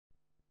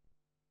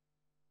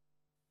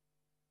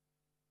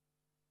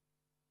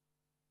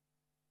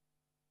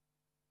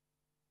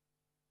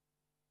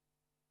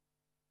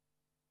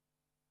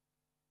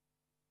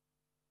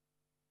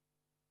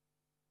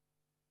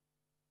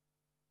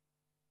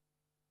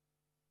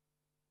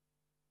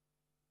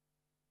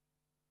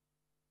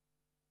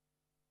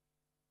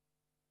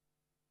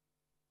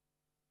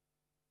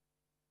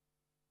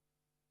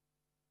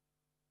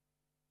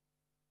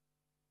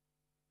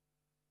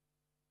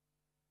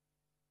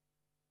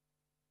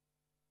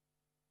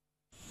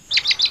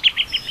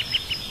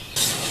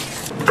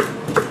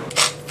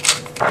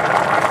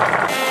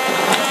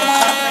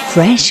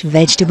Fresh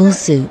vegetable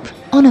soup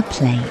on a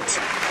plate.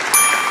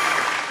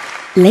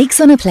 Lakes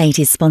on a Plate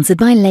is sponsored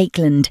by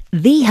Lakeland,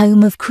 the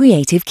home of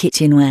creative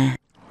kitchenware.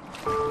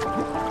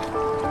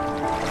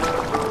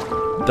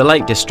 The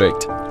Lake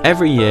District.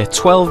 Every year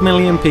 12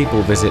 million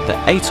people visit the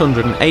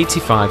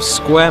 885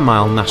 square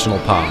mile national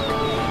park.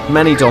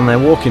 Many don their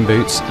walking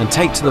boots and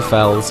take to the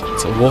fells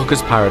to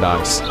Walker's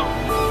Paradise.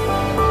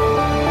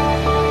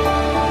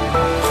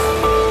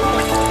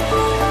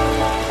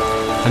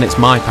 And it's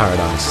my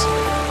paradise.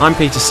 I'm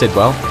Peter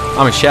Sidwell,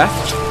 I'm a chef,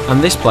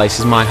 and this place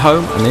is my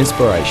home and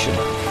inspiration.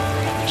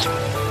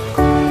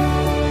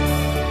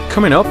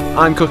 Coming up,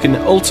 I'm cooking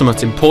the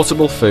ultimate in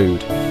portable food.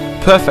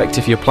 Perfect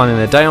if you're planning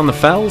a day on the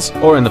fells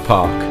or in the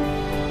park.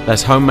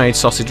 There's homemade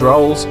sausage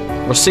rolls,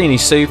 rossini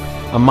soup,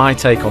 and my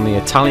take on the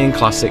Italian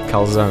classic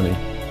calzone.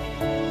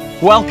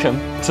 Welcome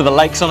to the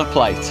Lakes on a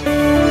Plate.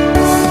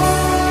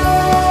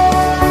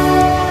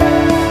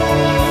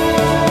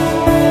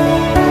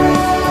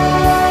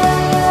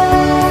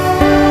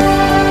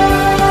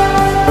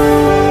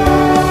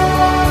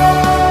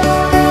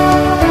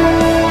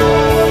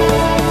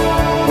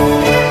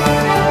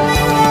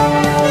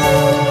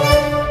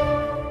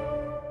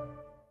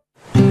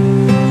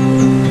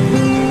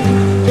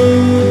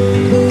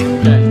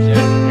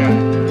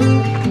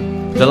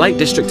 The Lake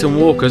District and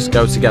Walkers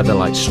go together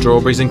like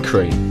strawberries and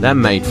cream. They're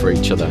made for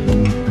each other.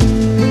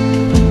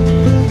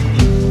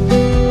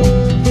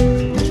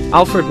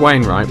 Alfred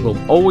Wainwright will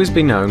always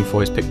be known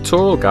for his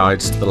pictorial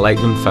guides to the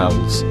Lakeland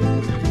Fells.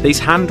 These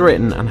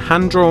handwritten and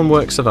hand-drawn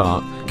works of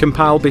art,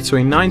 compiled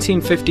between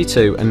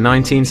 1952 and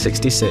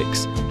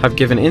 1966, have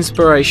given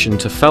inspiration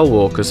to fell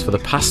walkers for the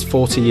past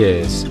 40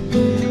 years.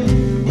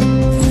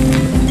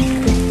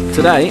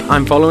 Today,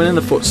 I'm following in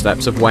the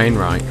footsteps of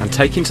Wainwright and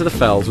taking to the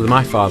fells with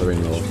my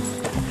father-in-law.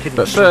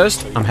 But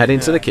first, I'm heading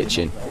to the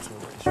kitchen.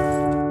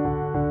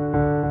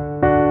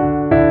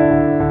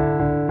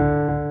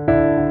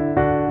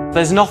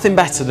 There's nothing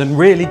better than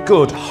really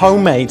good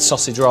homemade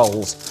sausage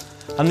rolls,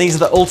 and these are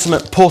the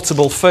ultimate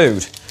portable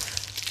food.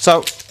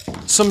 So,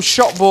 some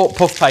shop-bought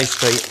puff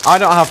pastry. I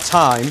don't have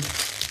time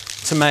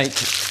to make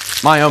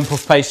my own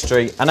puff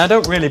pastry, and I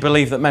don't really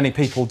believe that many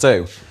people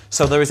do.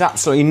 So there is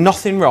absolutely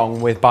nothing wrong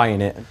with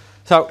buying it.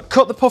 So,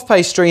 cut the puff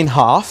pastry in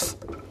half,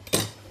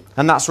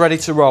 and that's ready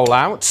to roll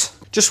out.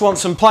 Just want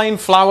some plain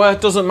flour,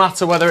 doesn't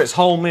matter whether it's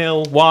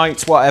wholemeal,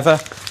 white, whatever.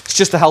 It's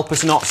just to help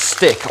us not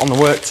stick on the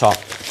worktop.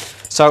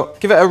 So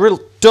give it a real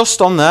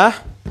dust on there,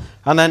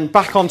 and then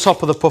back on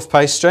top of the puff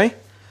pastry.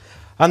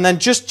 And then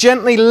just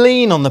gently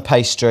lean on the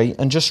pastry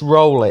and just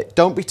roll it.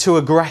 Don't be too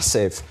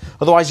aggressive,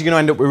 otherwise you're going to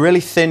end up with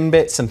really thin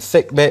bits and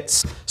thick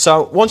bits.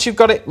 So once you've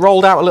got it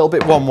rolled out a little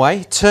bit one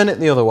way, turn it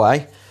the other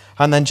way,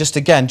 and then just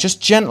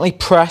gently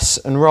press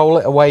and roll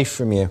it away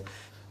from you.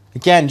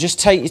 Again, just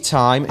take your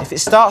time. If it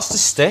starts to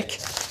stick,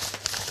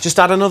 just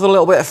add another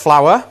little bit of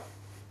flour.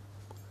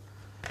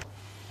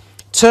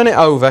 Turn it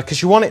over,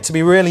 because you want it to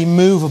be really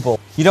movable.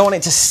 You don't want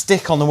it to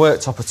stick on the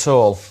worktop at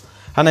all.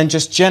 And then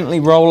just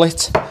gently roll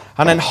it,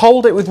 and then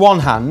hold it with one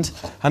hand,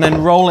 and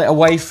then roll it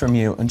away from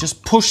you, and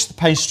just push the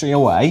pastry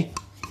away.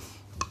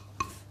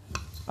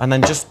 And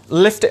then just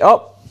lift it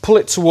up, pull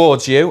it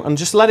towards you, and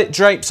just let it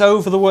drape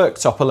over the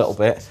worktop a little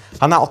bit,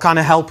 and that'll kind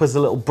of help us a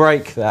little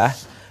break there.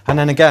 And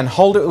then again,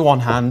 hold it with one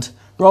hand,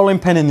 rolling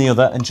pin in the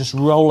other, and just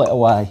roll it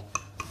away.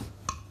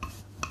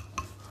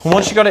 And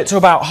once you've got it to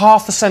about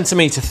 ½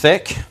 centimetre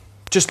thick,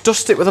 just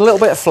dust it with a little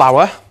bit of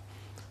flour,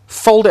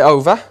 fold it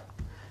over,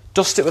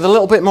 dust it with a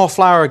little bit more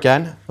flour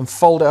again, and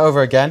fold it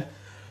over again,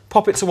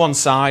 pop it to one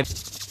side.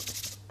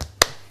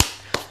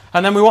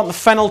 And then we want the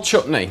fennel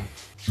chutney,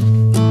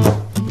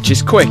 which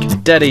is quick,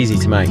 dead easy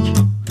to make.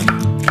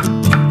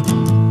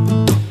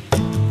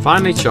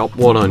 Finely chop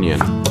one onion.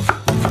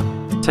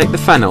 Take the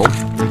fennel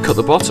and cut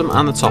the bottom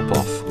and the top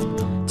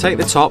off. Take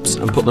the tops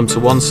and put them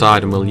to one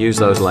side, and we'll use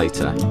those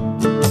later.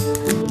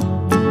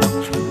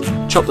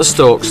 Chop the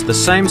stalks the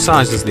same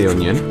size as the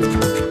onion.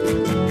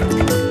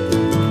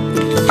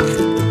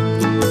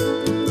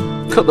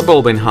 Cut the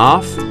bulb in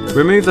half.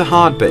 Remove the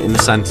hard bit in the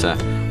centre,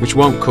 which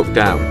won't cook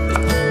down.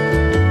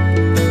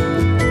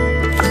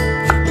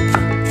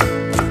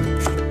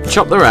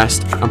 Chop the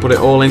rest and put it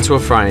all into a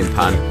frying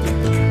pan.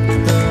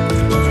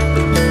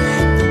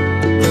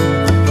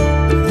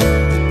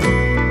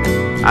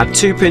 Add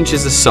 2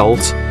 pinches of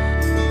salt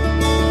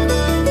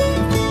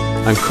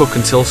and cook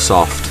until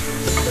soft.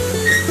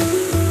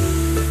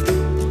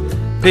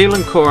 Peel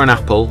and core an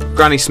apple.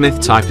 Granny Smith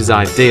type is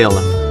ideal.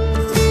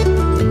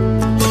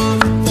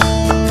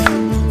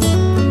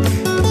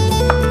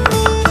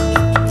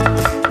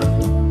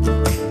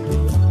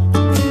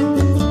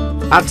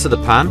 Add to the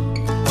pan.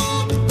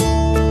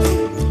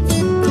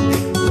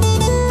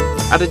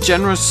 Add a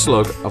generous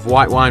slug of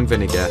white wine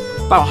vinegar,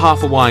 about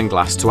 ½ a wine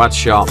glass, to add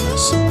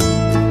sharpness.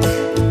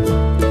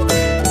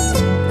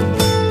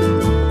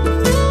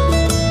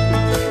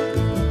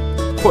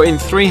 Put in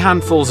 3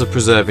 handfuls of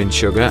preserving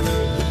sugar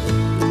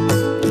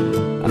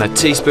and a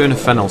teaspoon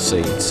of fennel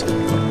seeds.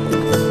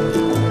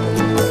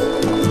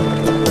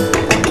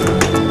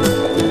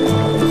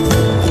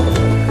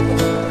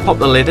 Pop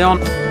the lid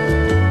on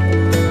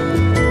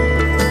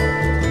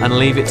and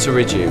leave it to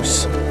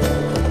reduce.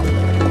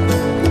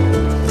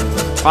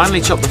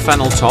 Finally chop the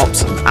fennel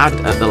tops and add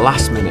at the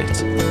last minute.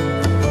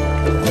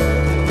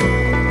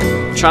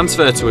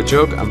 Transfer to a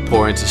jug and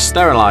pour into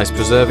sterilised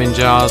preserving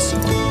jars.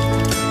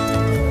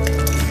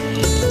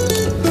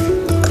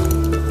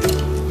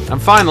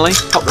 And finally,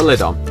 pop the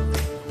lid on.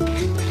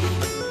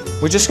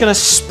 We're just going to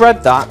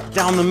spread that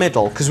down the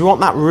middle because we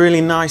want that really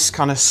nice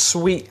kind of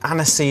sweet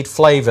aniseed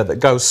flavour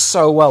that goes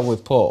so well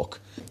with pork.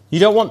 You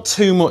don't want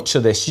too much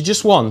of this, you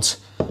just want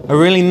a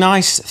really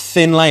nice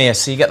thin layer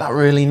so you get that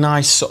really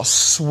nice sort of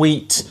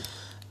sweet,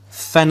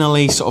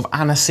 fennelly sort of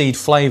aniseed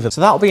flavour.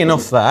 So that'll be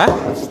enough there.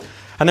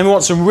 And then we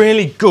want some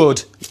really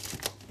good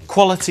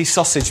quality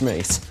sausage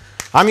meat.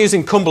 I'm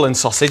using Cumberland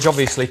sausage,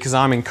 obviously, because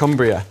I'm in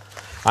Cumbria.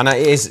 And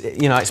it is,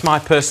 you know, it's my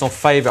personal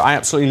favourite. I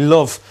absolutely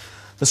love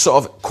the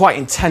sort of quite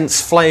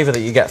intense flavour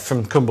that you get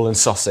from Cumberland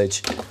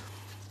sausage.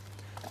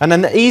 And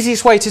then the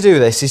easiest way to do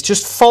this is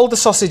just fold the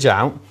sausage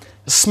out,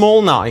 a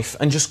small knife,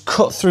 and just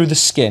cut through the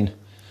skin.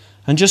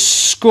 And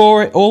just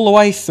score it all the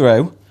way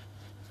through.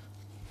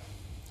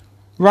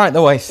 Right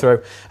the way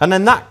through. And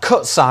then that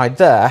cut side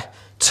there,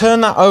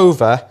 turn that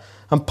over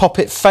and pop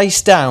it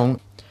face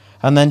down.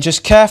 And then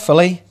just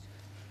carefully,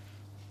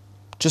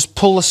 just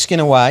pull the skin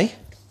away.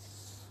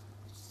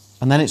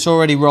 And then it's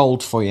already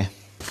rolled for you.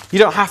 You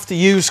don't have to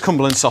use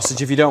Cumberland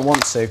sausage if you don't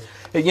want to.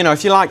 You know,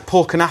 if you like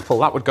pork and apple,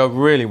 that would go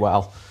really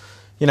well.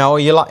 You know,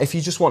 or if you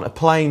just want a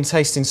plain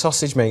tasting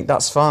sausage meat,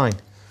 that's fine.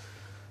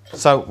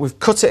 So we've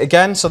cut it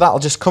again, so that'll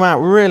just come out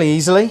really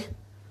easily.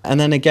 And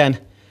then again,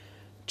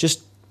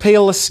 just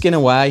peel the skin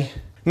away.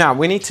 Now,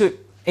 we need to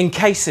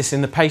encase this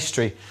in the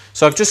pastry.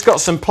 So I've just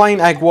got some plain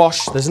egg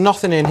wash. There's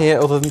nothing in here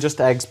other than just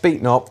eggs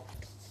beaten up.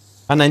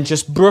 And then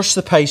just brush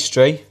the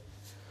pastry.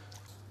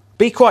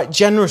 Be quite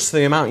generous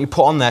with the amount you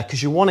put on there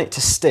because you want it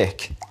to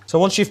stick. So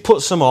once you've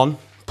put some on,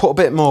 put a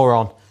bit more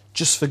on,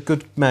 just for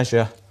good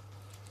measure.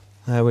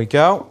 There we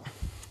go.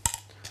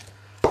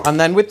 And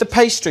then with the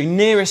pastry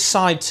nearest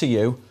side to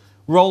you,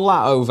 roll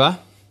that over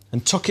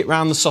and tuck it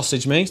round the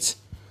sausage meat.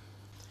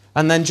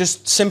 And then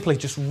just simply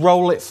just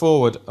roll it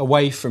forward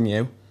away from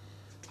you.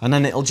 And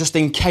then it'll just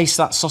encase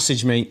that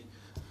sausage meat.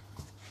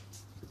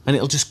 And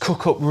it'll just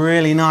cook up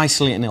really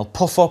nicely and it'll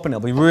puff up and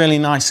it'll be really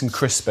nice and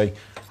crispy.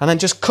 And then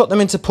just cut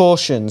them into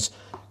portions.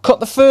 Cut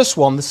the first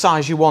one the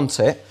size you want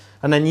it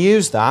and then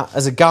use that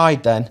as a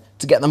guide then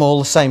to get them all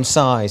the same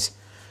size.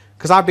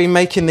 Because I've been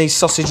making these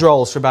sausage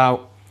rolls for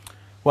about,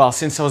 well,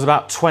 since I was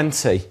about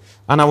 20.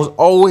 And I was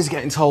always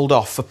getting told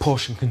off for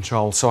portion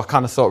control. So I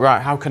kind of thought,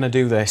 right, how can I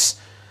do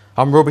this?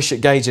 I'm rubbish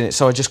at gauging it.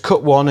 So I just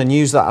cut one and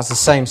use that as the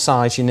same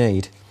size you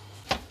need.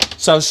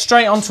 So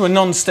straight onto a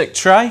non-stick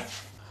tray.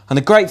 And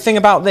the great thing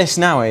about this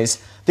now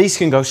is these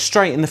can go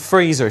straight in the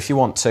freezer if you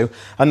want to,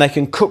 and they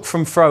can cook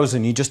from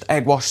frozen. You just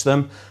egg wash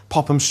them,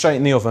 pop them straight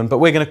in the oven, but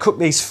we're going to cook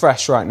these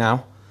fresh right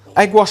now.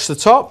 Egg wash the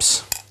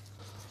tops.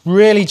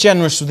 Really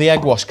generous with the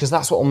egg wash because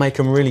that's what will make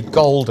them really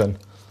golden.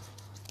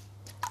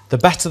 The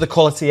better the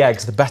quality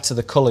eggs, the better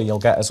the colour you'll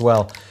get as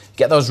well.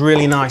 Get those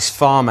really nice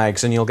farm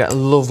eggs and you'll get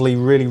lovely,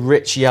 really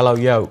rich yellow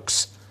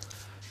yolks.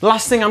 The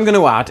last thing I'm going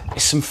to add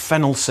is some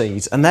fennel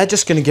seeds, and they're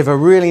just going to give a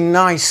really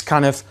nice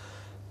kind of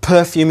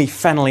perfumey,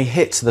 fennelly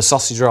hit to the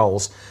sausage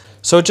rolls.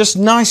 So just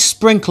nice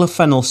sprinkle of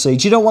fennel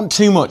seeds. You don't want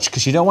too much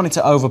because you don't want it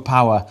to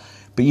overpower,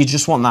 but you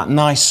just want that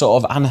nice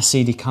sort of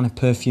aniseedy kind of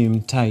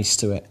perfume taste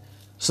to it.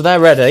 So they're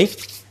ready,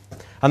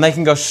 and they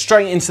can go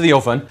straight into the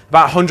oven,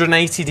 about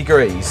 180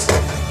 degrees.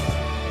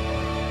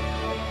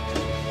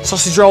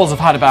 Sausage rolls have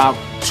had about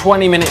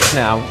 20 minutes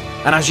now,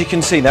 and as you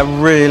can see, they're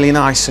really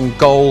nice and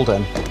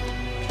golden.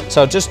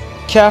 So just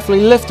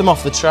carefully lift them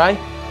off the tray,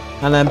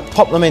 and then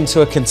pop them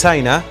into a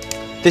container.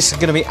 This is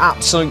going to be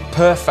absolute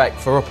perfect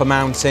for up a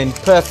mountain,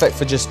 perfect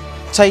for just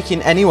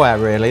taking anywhere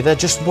really. They're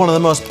just one of the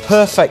most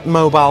perfect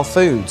mobile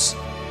foods.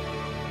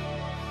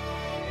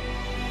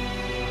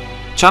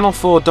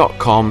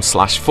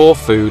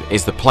 Channel4.com/4food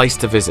is the place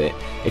to visit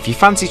if you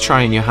fancy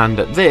trying your hand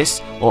at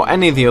this or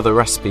any of the other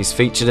recipes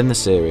featured in the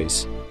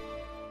series.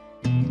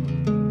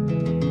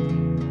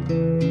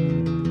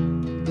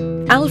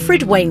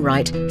 Alfred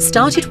Wainwright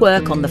started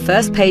work on the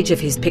first page of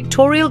his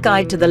pictorial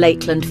guide to the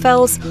Lakeland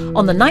Fells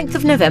on the 9th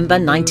of November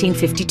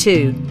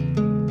 1952.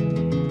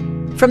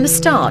 From the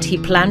start, he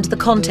planned the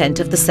content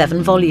of the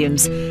 7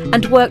 volumes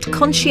and worked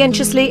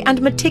conscientiously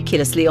and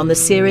meticulously on the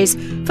series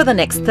for the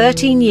next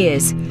 13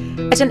 years,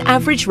 at an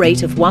average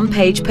rate of 1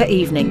 page per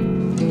evening.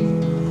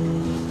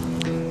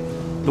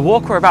 The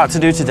walk we're about to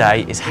do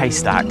today is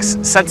Haystacks,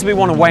 said to be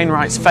one of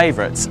Wainwright's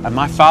favourites and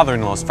my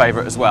father-in-law's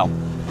favourite as well.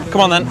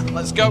 Come on then,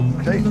 let's go.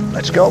 Okay,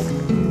 let's go.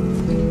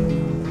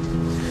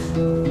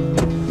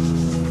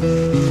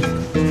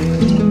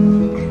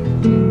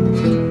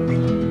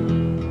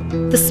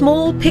 The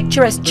small,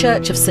 picturesque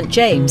church of St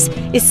James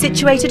is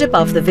situated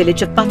above the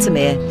village of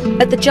Buttermere,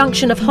 at the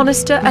junction of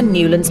Honister and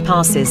Newlands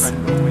Passes.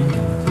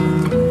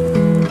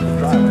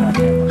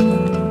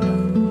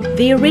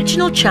 The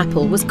original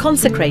chapel was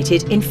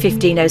consecrated in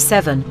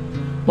 1507,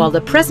 while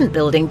the present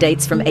building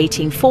dates from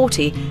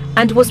 1840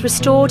 and was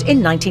restored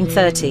in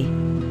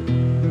 1930.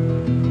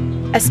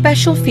 A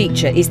special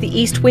feature is the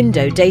east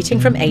window dating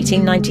from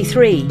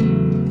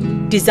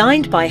 1893.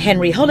 Designed by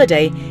Henry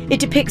Holliday, it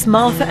depicts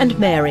Martha and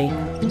Mary.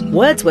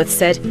 Wordsworth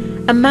said,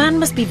 "A man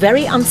must be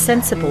very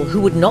unsensible who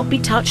would not be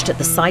touched at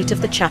the sight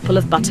of the chapel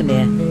of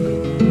Buttermere."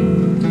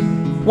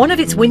 One of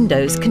its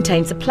windows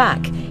contains a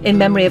plaque in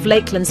memory of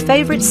Lakeland's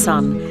favourite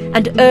son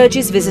and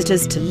urges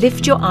visitors to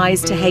lift your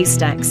eyes to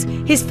Haystacks,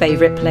 his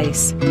favourite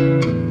place.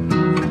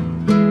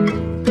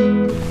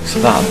 So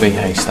that'd be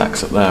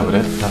Haystacks up there, would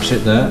it? That's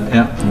it there,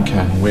 yeah.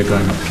 Okay. We're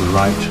going up to the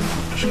right,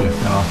 just go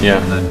north, Yeah.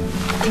 and then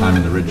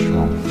climbing the ridge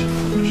along.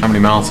 How many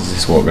miles is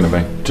this walk going to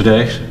be?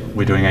 Today,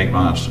 we're doing 8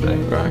 miles today.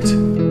 Right.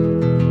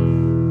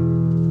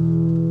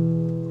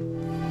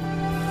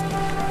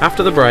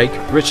 After the break,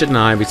 Richard and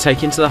I will be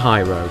taking to the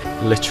high road,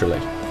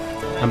 literally.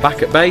 And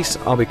back at base,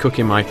 I'll be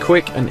cooking my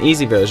quick and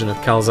easy version of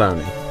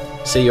calzone.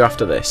 See you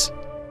after this.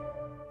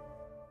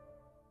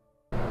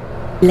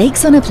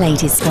 Lakes on a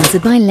Plate is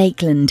sponsored by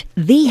Lakeland,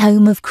 the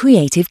home of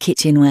creative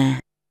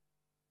kitchenware.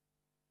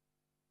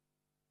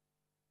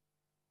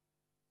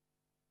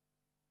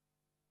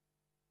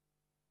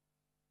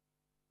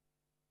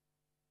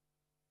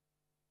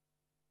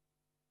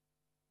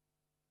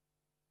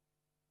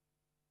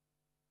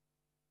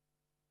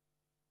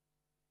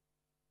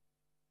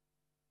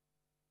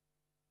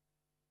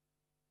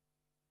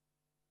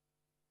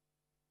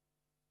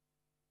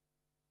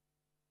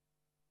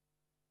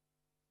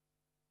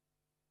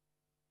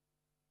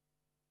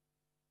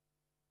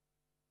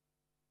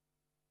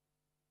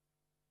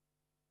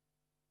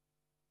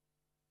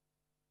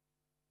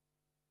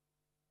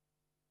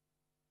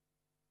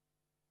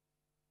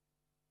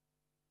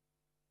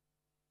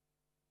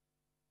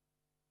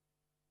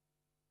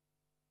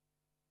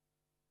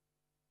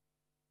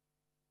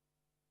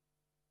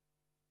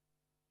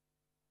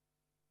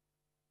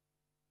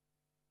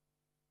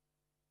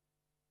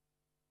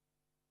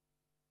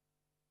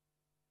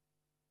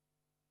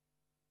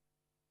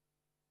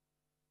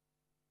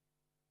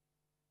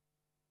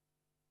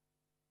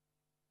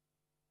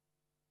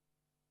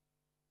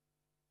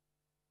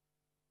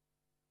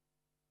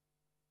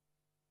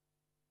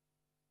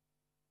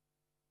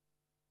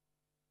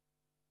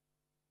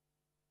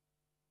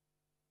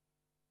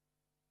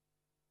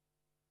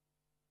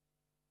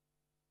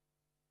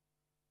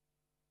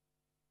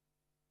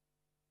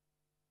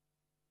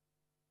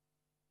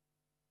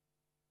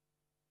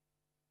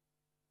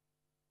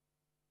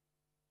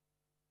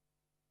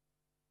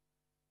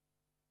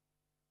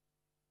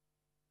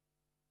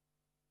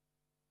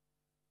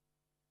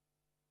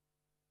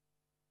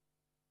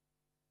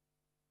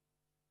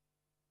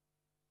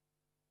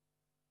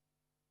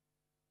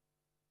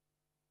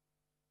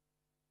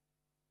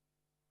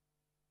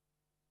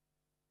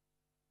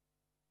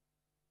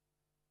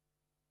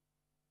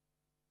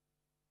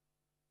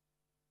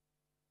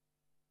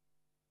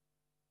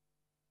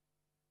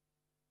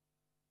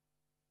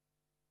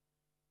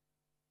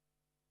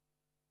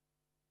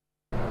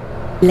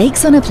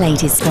 Lakes on a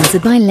Plate is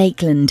sponsored by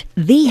Lakeland,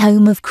 the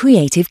home of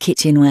creative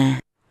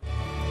kitchenware.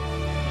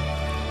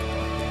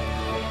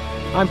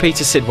 I'm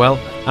Peter Sidwell,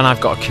 and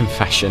I've got a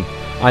confession.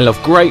 I love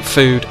great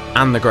food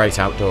and the great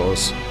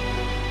outdoors.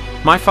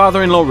 My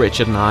father-in-law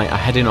Richard and I are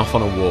heading off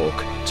on a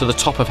walk to the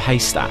top of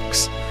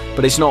Haystacks,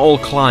 but it's not all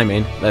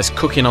climbing, there's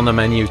cooking on the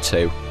menu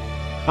too.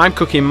 I'm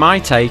cooking my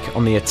take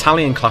on the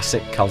Italian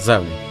classic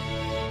calzone.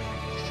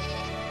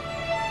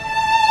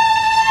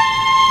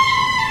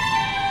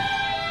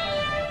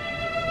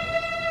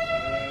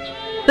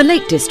 The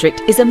Lake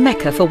District is a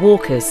mecca for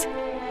walkers.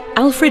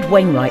 Alfred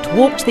Wainwright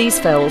walked these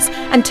fells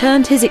and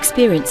turned his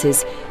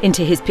experiences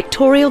into his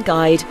pictorial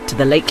guide to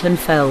the Lakeland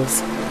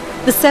Fells.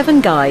 The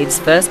 7 guides,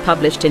 first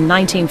published in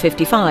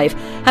 1955,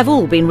 have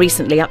all been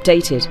recently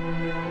updated.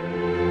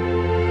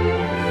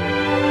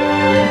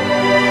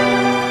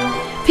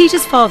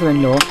 Peter's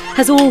father-in-law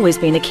has always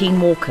been a keen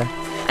walker,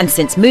 and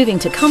since moving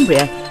to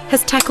Cumbria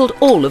has tackled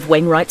all of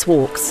Wainwright's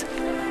walks.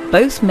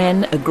 Both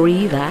men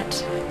agree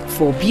that,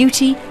 for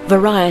beauty,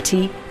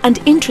 variety and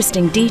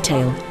interesting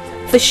detail,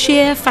 for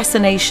sheer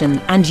fascination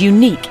and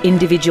unique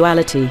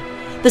individuality,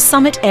 the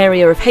summit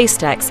area of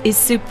Haystacks is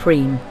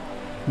supreme.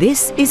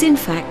 This is in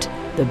fact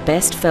the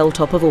best fell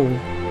top of all.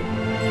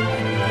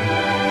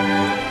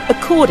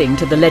 According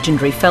to the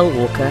legendary fell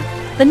walker,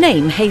 the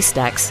name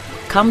Haystacks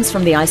comes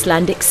from the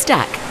Icelandic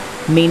stack,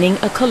 meaning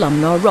a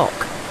columnar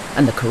rock,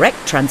 and the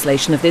correct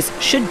translation of this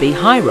should be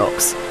high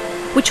rocks,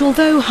 which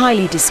although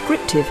highly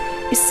descriptive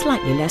is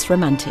slightly less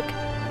romantic.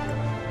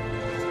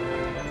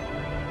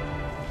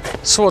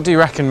 So what do you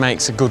reckon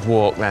makes a good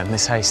walk then,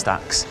 this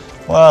Haystacks?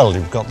 Well,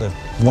 you've got the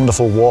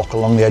wonderful walk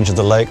along the edge of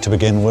the lake to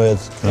begin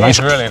with. It's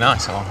really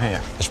nice along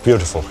here. It's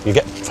beautiful. You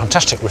get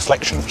fantastic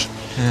reflections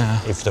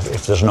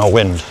if there's no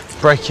wind.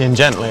 Break in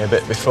gently a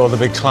bit before the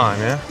big climb,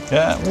 yeah?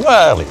 Yeah,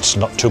 well, it's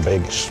not too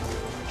big. It's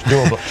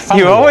doable.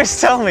 You always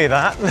tell me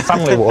that.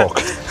 Family walk.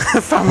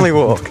 Family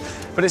walk.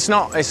 But it's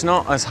not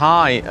as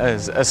high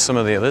as some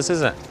of the others,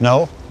 is it?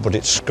 No, but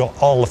it's got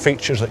all the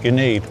features that you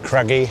need.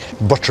 Craggy,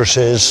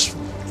 buttresses,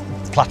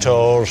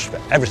 plateaus,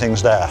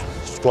 everything's there.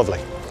 It's lovely.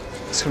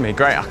 It's going to be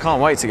great. I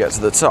can't wait to get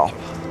to the top.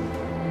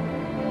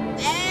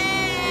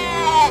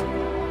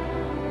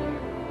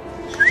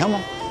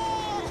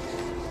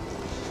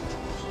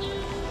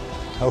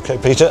 Okay,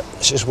 Peter,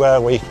 this is where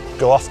we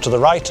go off to the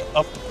right,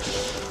 up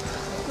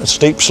a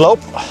steep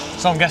slope.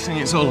 So I'm guessing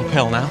it's all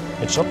uphill now.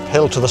 It's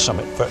uphill to the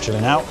summit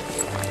virtually now.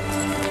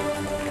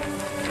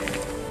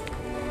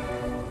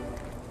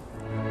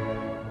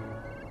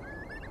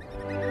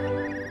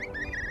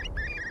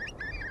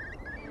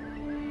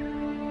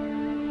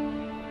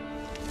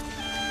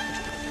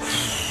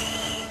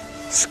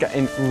 It's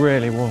getting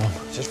really warm.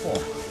 It's just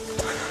warm.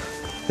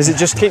 Does it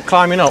just keep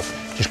climbing up?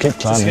 Just keep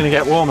climbing. It's going to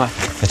get warmer.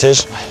 It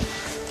is.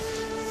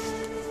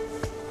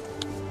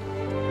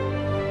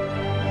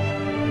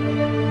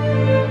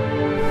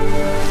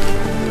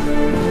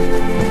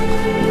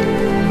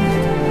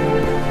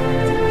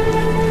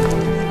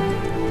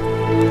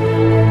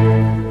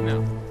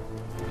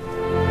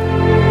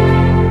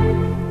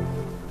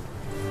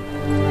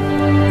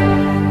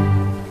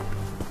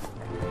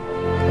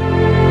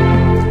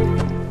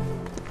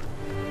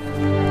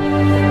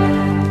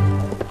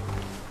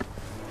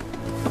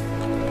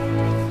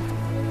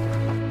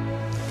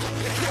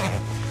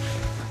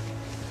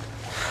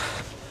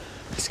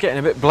 It's getting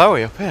a bit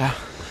blowy up here.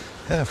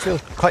 Yeah, I feel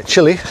quite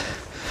chilly. I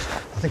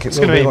think It's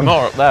going to be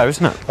more up there,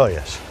 isn't it? Oh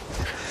yes.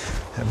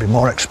 It'll be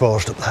more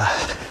exposed up there.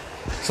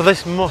 So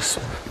this must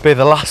be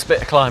the last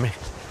bit of climbing.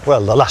 Well,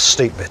 the last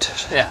steep bit.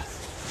 Yeah.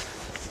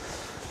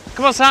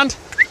 Come on, Sand.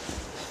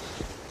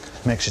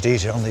 Makes it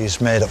easier on these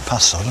made-up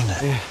paths, though,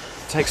 doesn't it? Yeah.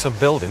 Takes some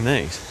building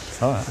these.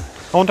 All right.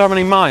 I wonder how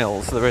many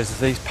miles there is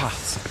of these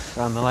paths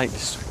around the Lake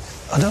District.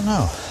 I don't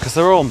know. Because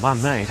they're all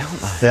man-made, aren't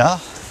they? They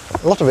are.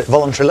 A lot of it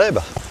voluntary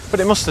labour. But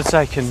it must have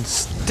taken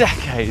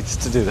decades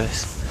to do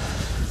this.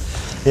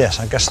 Yes,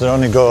 I guess they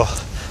only go a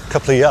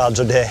couple of yards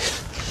a day.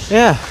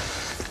 Yeah.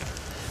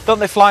 Don't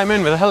they fly them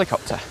in with a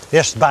helicopter?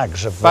 Yes,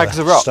 bags of Bags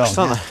of rocks, stone,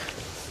 don't yeah.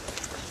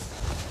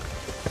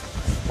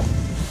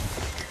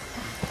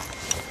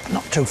 they?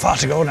 Not too far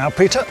to go now,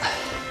 Peter.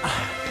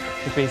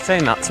 You've been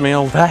saying that to me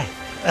all day.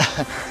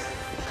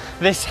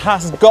 This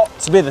has got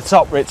to be the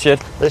top,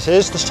 Richard. This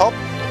is the top.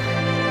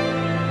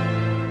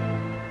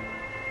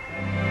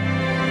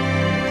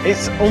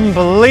 It's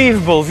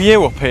unbelievable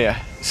view up here.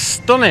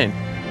 Stunning.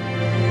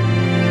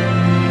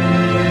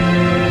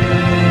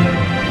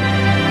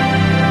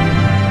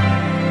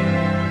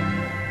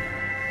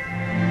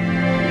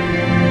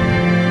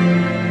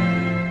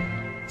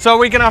 So are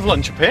we going to have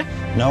lunch up here?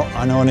 No,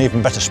 I know an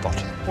even better spot.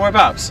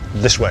 Whereabouts?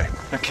 This way.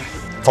 Okay.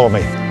 Follow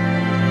me.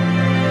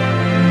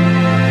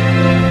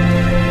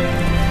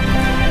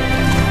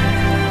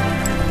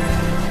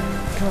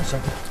 Come on, sir.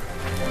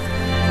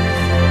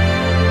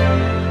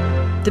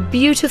 The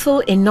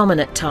beautiful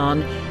innominate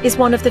tarn is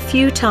one of the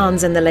few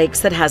tarns in the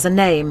lakes that has a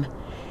name.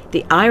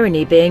 The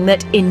irony being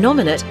that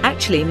innominate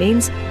actually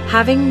means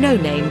having no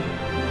name.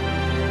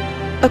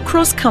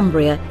 Across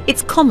Cumbria,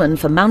 it's common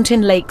for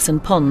mountain lakes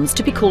and ponds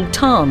to be called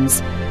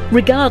tarns,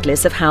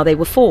 regardless of how they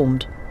were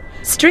formed.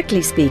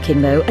 Strictly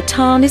speaking, though, a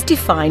tarn is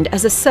defined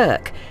as a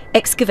cirque,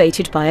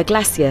 excavated by a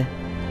glacier.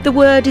 The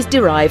word is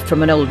derived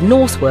from an Old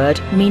Norse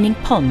word meaning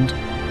pond.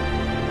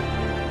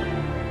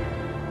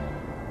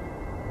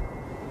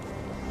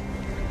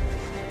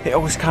 It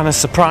always kind of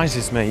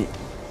surprises me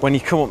when you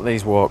come up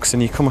these walks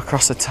and you come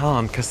across a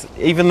tarn, because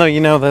even though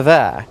you know they're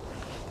there,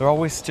 they're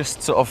always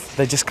just sort of,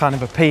 they just kind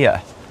of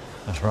appear.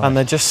 That's right. And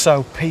they're just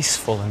so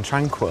peaceful and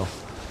tranquil.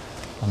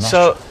 And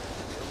So,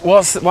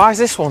 why is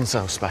this one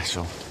so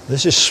special?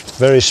 this is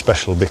very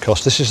special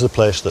because this is the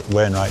place that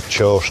Wainwright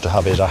chose to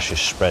have his ashes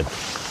spread.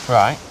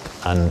 Right.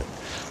 And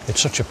it's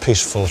such a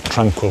peaceful,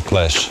 tranquil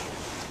place.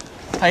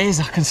 It is,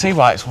 I can see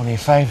why it's one of your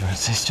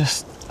favourites. It's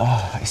just,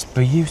 oh, it's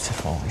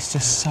beautiful. It's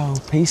just so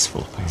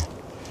peaceful up here.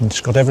 And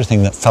it's got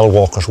everything that fell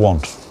walkers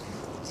want.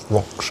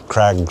 Rocks,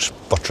 crags,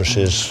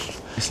 buttresses.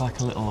 It's like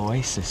a little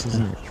oasis,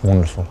 isn't it? It's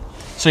wonderful.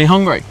 So you're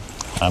hungry?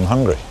 I'm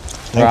hungry.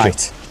 Thank you.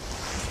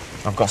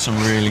 I've got some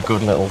really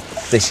good little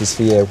dishes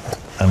for you.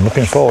 I'm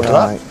looking forward to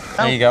that.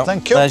 There you go.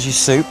 Thank you. There's your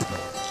soup.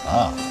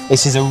 Ah.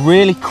 This is a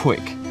really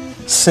quick,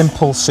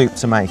 simple soup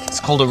to make. It's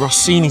called a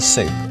Rossini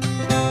soup.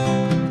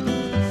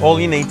 All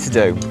you need to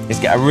do is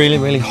get a really,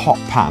 really hot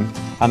pan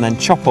and then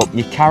chop up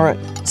your carrot,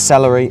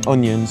 celery,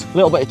 onions, a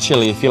little bit of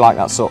chilli if you like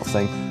that sort of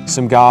thing,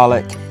 some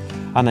garlic,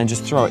 and then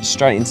just throw it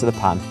straight into the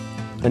pan.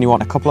 Then you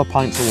want a couple of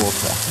pints of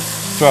water,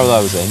 throw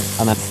those in,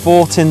 and then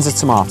 4 tins of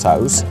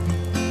tomatoes,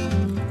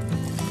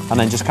 and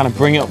then just kind of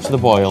bring it up to the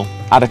boil,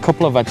 add a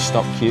couple of veg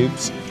stock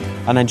cubes,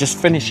 and then just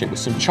finish it with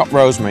some chopped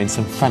rosemary and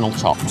some fennel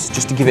tops,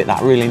 just to give it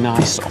that really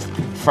nice sort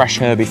of fresh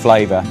herby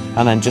flavour,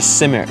 and then just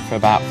simmer it for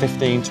about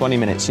 15-20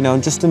 minutes, you know,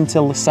 just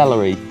until the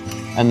celery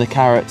and the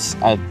carrots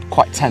are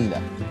quite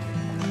tender.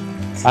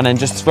 And then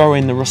just throw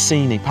in the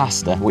Rossini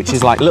pasta, which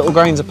is like little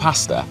grains of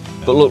pasta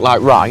that look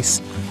like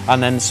rice,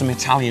 and then some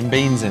Italian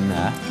beans in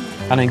there,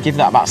 and then give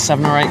that about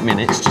 7 or 8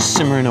 minutes, just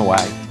simmering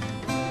away.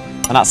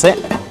 And that's it.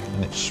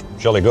 And it's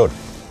jolly good.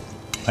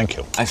 Thank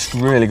you. It's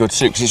really good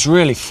soup, because it's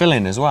really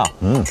filling as well.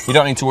 You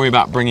don't need to worry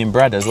about bringing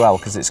bread as well,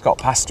 because it's got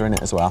pasta in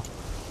it as well.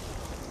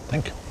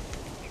 Thank you.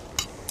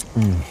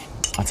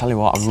 I tell you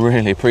what, I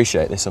really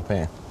appreciate this up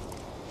here.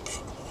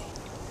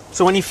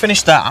 So when you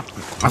finish that,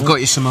 I've got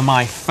you some of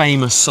my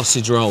famous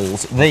sausage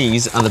rolls.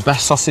 These are the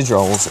best sausage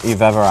rolls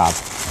you've ever had.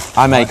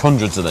 I make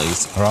hundreds of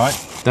these. Right.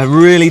 They're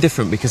really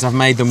different because I've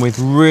made them with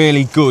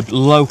really good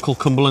local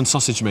Cumberland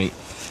sausage meat.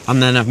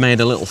 And then I've made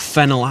a little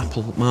fennel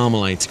apple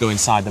marmalade to go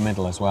inside the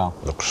middle as well.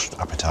 Looks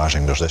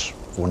appetising, does this?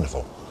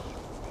 Wonderful.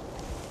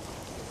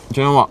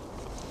 Do you know what?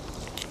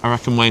 I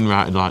reckon Wayne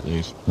Wright would like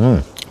these.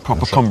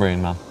 Proper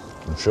Cumbrian man.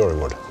 I'm sure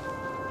he would.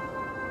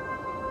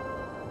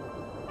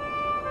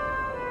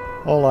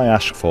 All I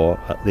ask for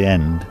at the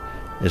end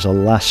is a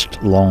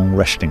last long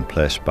resting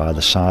place by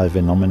the Sive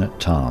innominate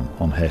tarn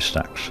on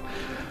haystacks,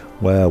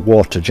 where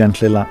water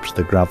gently laps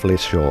the gravelly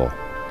shore,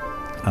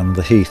 and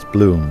the heath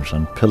blooms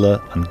and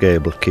pillar and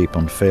gable keep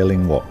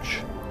unfailing watch.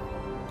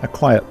 A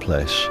quiet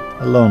place,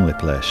 a lonely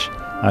place,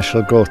 I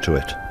shall go to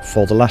it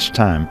for the last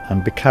time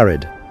and be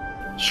carried.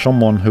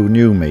 Someone who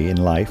knew me in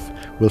life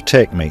will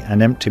take me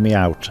and empty me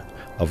out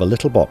of a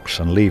little box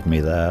and leave me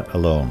there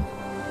alone.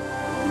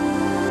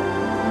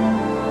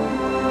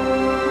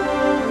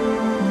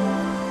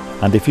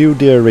 And if you,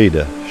 dear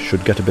reader,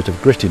 should get a bit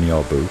of grit in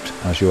your boot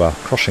as you are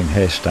crossing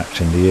haystacks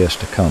in the years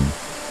to come,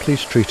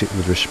 please treat it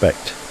with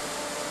respect.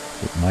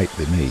 It might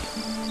be me.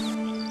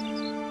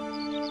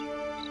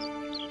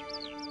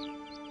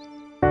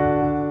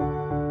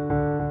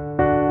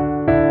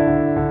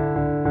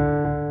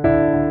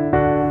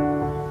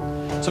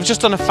 So I've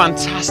just done a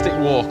fantastic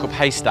walk up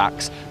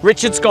haystacks.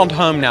 Richard's gone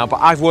home now,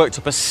 but I've worked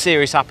up a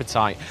serious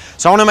appetite.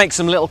 So I want to make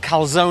some little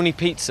calzone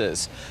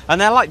pizzas.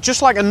 And they're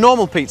just like a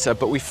normal pizza,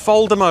 but we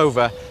fold them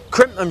over,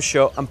 crimp them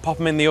shut and pop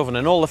them in the oven,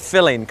 and all the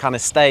filling kind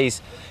of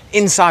stays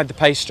inside the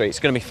pastry. It's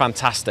going to be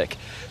fantastic.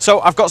 So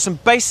I've got some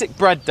basic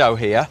bread dough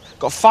here,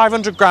 got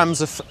 500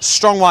 grams of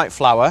strong white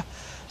flour,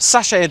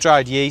 sachet of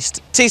dried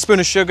yeast, teaspoon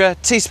of sugar,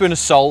 teaspoon of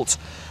salt,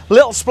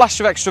 little splash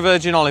of extra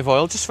virgin olive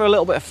oil just for a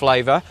little bit of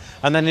flavour,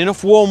 and then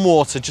enough warm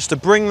water just to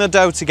bring the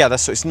dough together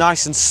so it's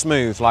nice and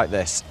smooth like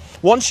this.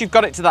 Once you've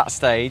got it to that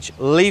stage,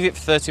 leave it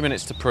for 30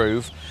 minutes to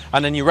prove,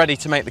 and then you're ready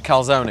to make the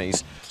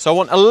calzones. So I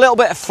want a little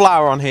bit of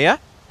flour on here,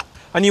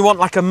 and you want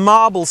like a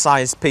marble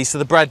sized piece of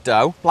the bread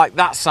dough, like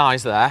that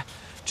size there.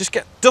 Just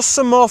dust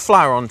some more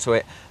flour onto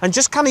it, and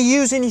just kind of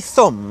using your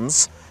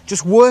thumbs,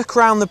 just work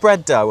around the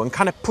bread dough and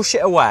kind of push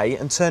it away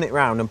and turn it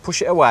around and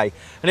push it away,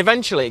 and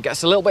eventually it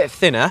gets a little bit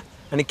thinner.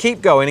 And you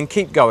keep going and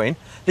keep going.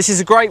 This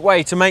is a great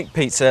way to make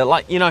pizza.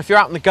 Like, you know, if you're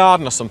out in the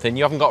garden or something,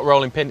 you haven't got a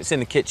rolling pin, it's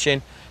in the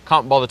kitchen,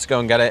 can't bother to go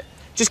and get it.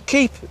 Just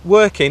keep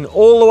working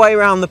all the way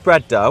around the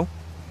bread dough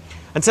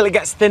until it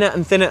gets thinner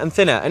and thinner and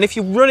thinner. And if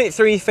you run it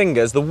through your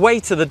fingers, the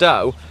weight of the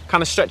dough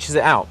kind of stretches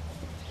it out.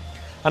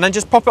 And then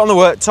just pop it on the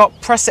worktop,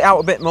 press it out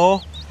a bit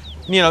more.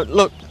 You know,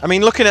 look, I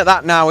mean, looking at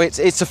that now, it's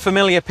a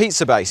familiar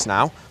pizza base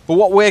now. But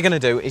what we're gonna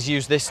do is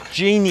use this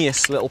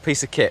genius little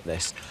piece of kit,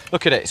 this.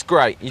 Look at it, it's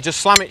great. You just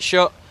slam it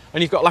shut,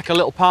 and you've got like a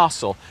little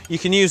parcel. You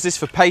can use this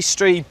for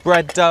pastry,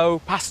 bread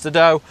dough, pasta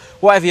dough,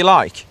 whatever you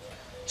like.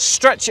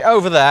 Stretch it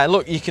over there.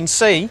 Look, you can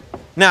see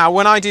now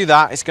when I do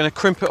that, it's going to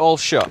crimp it all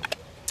shut.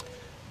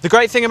 The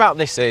great thing about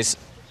this is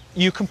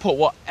you can put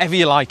whatever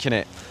you like in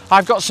it.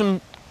 I've got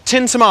some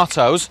tinned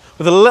tomatoes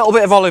with a little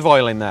bit of olive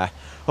oil in there,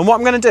 and what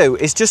I'm going to do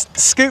is just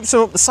scoop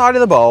some up the side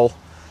of the bowl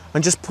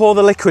and just pour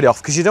the liquid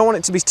off because you don't want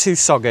it to be too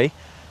soggy.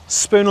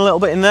 Spoon a little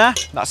bit in there,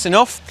 that's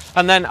enough.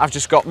 And then I've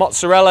just got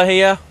mozzarella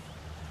here,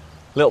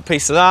 little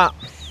piece of that,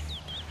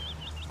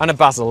 and a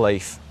basil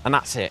leaf, and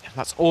that's it.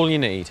 That's all you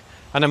need.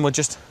 And then we'll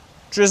just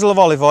drizzle of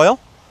olive oil,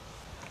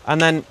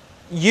 and then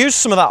use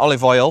some of that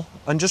olive oil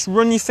and just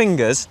run your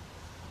fingers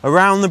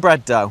around the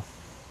bread dough,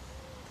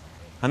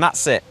 and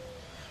that's it.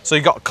 So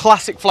you've got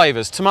classic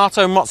flavours,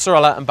 tomato,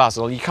 mozzarella and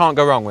basil. You can't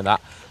go wrong with that.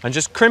 And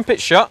just crimp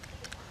it shut.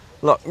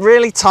 Look,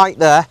 really tight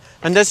there,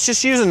 and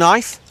just use a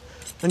knife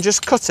and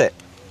just cut it.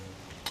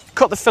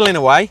 Cut the filling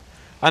away,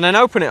 and then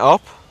open it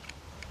up.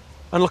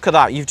 And look at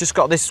that, you've just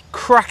got this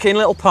cracking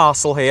little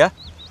parcel here.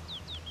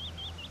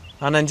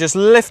 And then just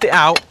lift it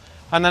out,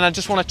 and then I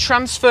just want to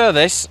transfer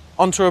this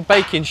onto a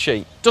baking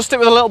sheet. Dust it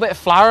with a little bit of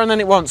flour and then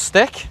it won't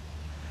stick.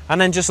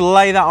 And then just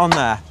lay that on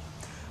there.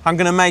 I'm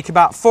going to make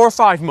about 4 or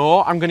 5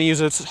 more. I'm going to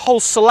use a whole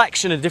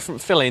selection of different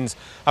fillings.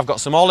 I've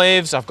got some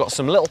olives, I've got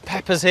some little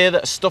peppers here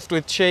that are stuffed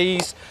with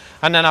cheese,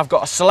 and then I've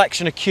got a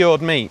selection of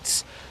cured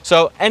meats.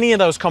 So any of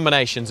those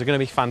combinations are going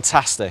to be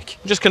fantastic.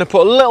 I'm just going to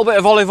put a little bit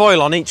of olive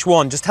oil on each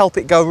one, just help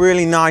it go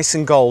really nice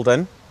and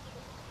golden.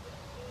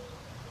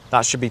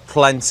 That should be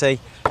plenty.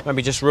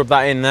 Maybe just rub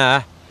that in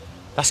there.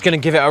 That's going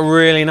to give it a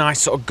really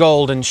nice sort of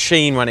golden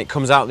sheen when it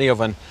comes out of the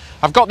oven.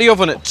 I've got the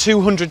oven at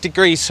 200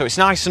 degrees, so it's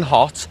nice and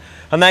hot,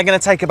 and they're going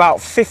to take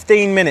about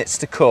 15 minutes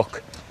to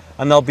cook,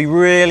 and they'll be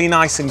really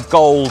nice and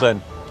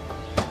golden.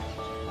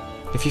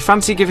 If you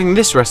fancy giving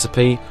this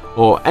recipe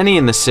or any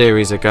in the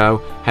series a go,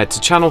 head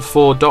to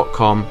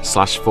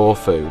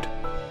channel4.com/4food.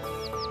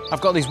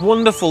 I've got these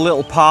wonderful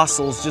little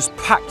parcels just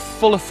packed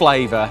full of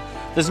flavour.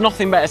 There's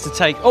nothing better to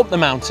take up the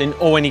mountain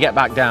or when you get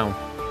back down.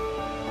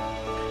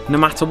 No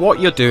matter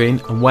what you're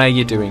doing and where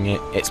you're doing it,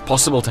 it's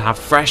possible to have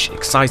fresh,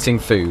 exciting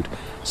food.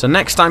 So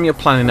next time you're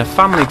planning a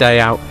family day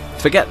out,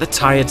 Forget the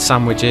tired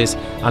sandwiches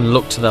and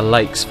look to the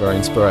lakes for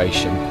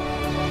inspiration.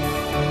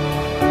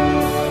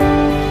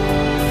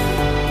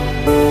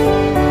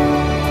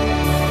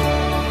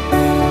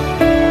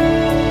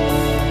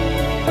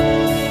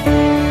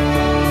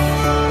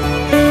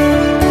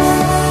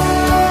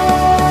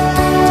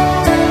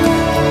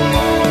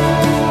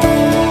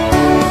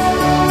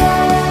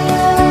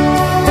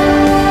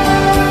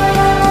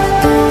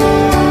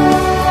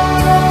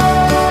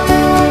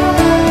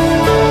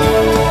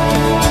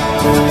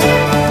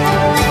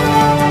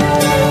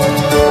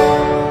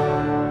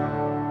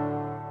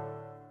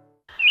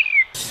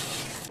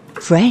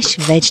 Fresh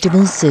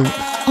vegetable soup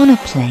on a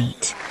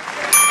plate.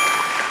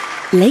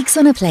 Lakes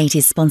on a Plate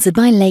is sponsored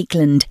by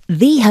Lakeland,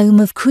 the home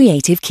of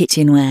creative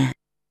kitchenware.